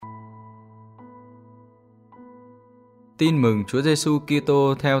Tin mừng Chúa Giêsu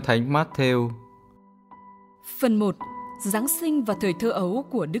Kitô theo Thánh Mát-thêu. Phần 1. Giáng sinh và thời thơ ấu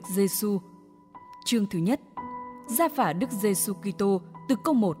của Đức Giêsu. Chương thứ nhất. Gia phả Đức Giêsu Kitô từ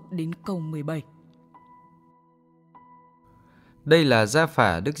câu 1 đến câu 17. Đây là gia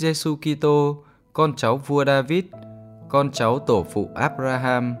phả Đức Giêsu Kitô, con cháu vua David, con cháu tổ phụ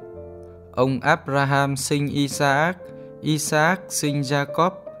Abraham. Ông Abraham sinh Isaac, Isaac sinh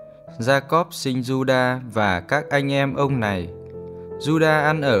Jacob, Jacob sinh Juda và các anh em ông này. Juda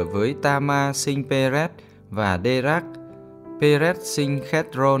ăn ở với Tama sinh Peret và Derak. Peret sinh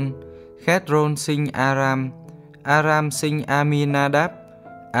Khét-rôn, Khét-rôn sinh Aram, Aram sinh Aminadab,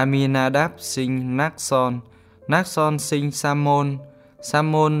 Aminadab sinh Nác-son, Nác-son sinh Sa-môn,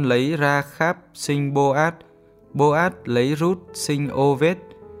 Sa-môn lấy Ra-kháp sinh Bô-át, Bô-át lấy Rút sinh Ô-vết,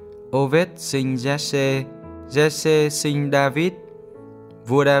 Ô-vết sinh Giê-xê, Giê-xê sinh David.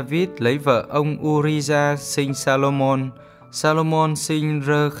 Vua David lấy vợ ông Uri-gia sinh Salomon, Salomon sinh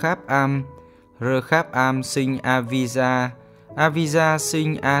Rơ-kháp-am, Rơ-kháp-am sinh Avi-gia, Avi-gia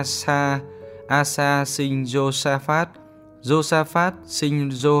sinh Asa, Asa sinh Giô-sa-phát, Giô-sa-phát sinh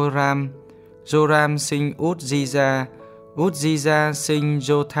Joram, Joram sinh Út-di-gia, Út-di-gia sinh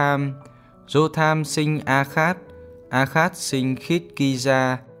Jotham, Jotham sinh A-khát, A-khát sinh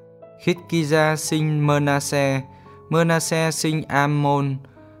Khít-ki-gia, Khít-ki-gia sinh Mơ-na-se, Mơ-na-se sinh Am-môn,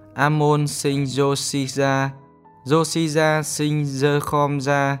 Am-môn sinh Giô-si-gia, Giô-si-gia sinh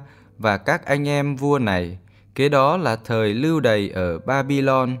Dơ-khom-gia và các anh em vua này. Kế đó là thời lưu đày ở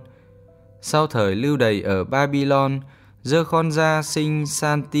Babylon. Sau thời lưu đày ở Babylon, Dơ-khon-gia sinh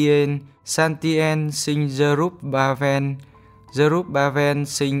San-tien, San-tien sinh Dơ-rúp-ba-ven, Dơ-rúp-ba-ven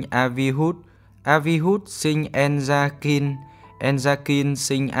sinh Avihud, Avihud sinh En-gia-kin, En-gia-kin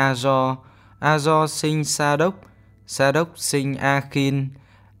sinh A-do, A-do sinh Sa-đốc, Sa-đốc sinh A-kin,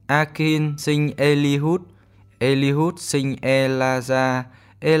 A-kin sinh Eli-hud, Eli-hud sinh E-la-gia,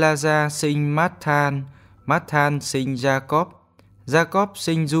 E-la-gia sinh Mát-than, Mát-than sinh Gia-cóp, Gia-cóp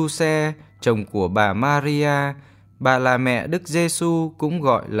sinh Du-xe, chồng của bà Maria, bà là mẹ Đức Giêsu cũng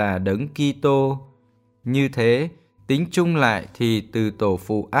gọi là Đấng Kitô. Như thế, tính chung lại thì từ tổ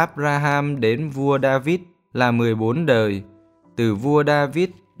phụ Abraham đến vua David là 14 đời, từ vua David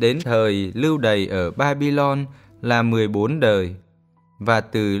đến thời lưu đày ở Babylon là 14 đời, và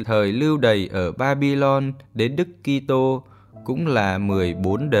từ thời lưu đày ở Babylon đến Đức Kitô cũng là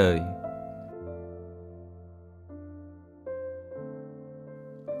 14 đời.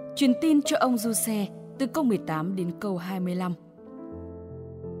 Truyền tin cho ông Du-xe từ câu 18 đến câu 25.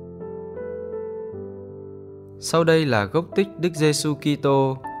 Sau đây là gốc tích Đức Giêsu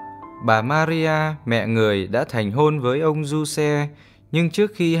Kitô. Bà Maria, mẹ người, đã thành hôn với ông Du-xe, nhưng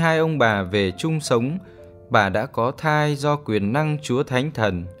trước khi hai ông bà về chung sống, bà đã có thai do quyền năng Chúa Thánh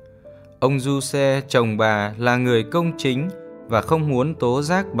Thần. Ông Du-xe, chồng bà, là người công chính và không muốn tố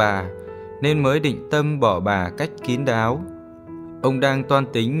giác bà, nên mới định tâm bỏ bà cách kín đáo. Ông đang toan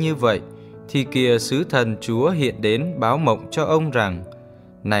tính như vậy, thì kìa sứ thần Chúa hiện đến báo mộng cho ông rằng: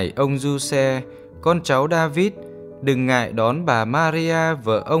 Này ông Du-xe, con cháu David, đừng ngại đón bà Maria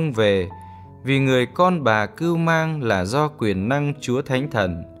vợ ông về, vì người con bà cưu mang là do quyền năng Chúa Thánh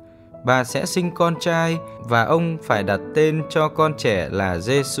Thần. Bà sẽ sinh con trai và ông phải đặt tên cho con trẻ là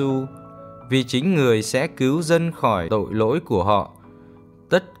Giêsu, vì chính người sẽ cứu dân khỏi tội lỗi của họ.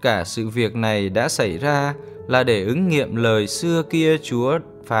 Tất cả sự việc này đã xảy ra là để ứng nghiệm lời xưa kia Chúa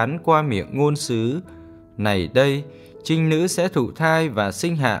phán qua miệng ngôn sứ: Này đây, trinh nữ sẽ thụ thai và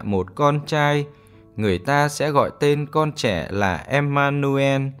sinh hạ một con trai, người ta sẽ gọi tên con trẻ là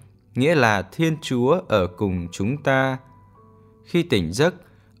Emmanuel, nghĩa là Thiên Chúa ở cùng chúng ta. Khi tỉnh giấc,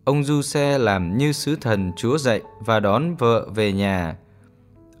 ông Du-xe làm như sứ thần Chúa dạy và đón vợ về nhà.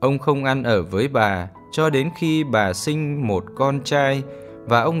 Ông không ăn ở với bà cho đến khi bà sinh một con trai,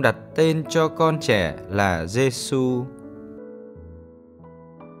 và ông đặt tên cho con trẻ là Giêsu.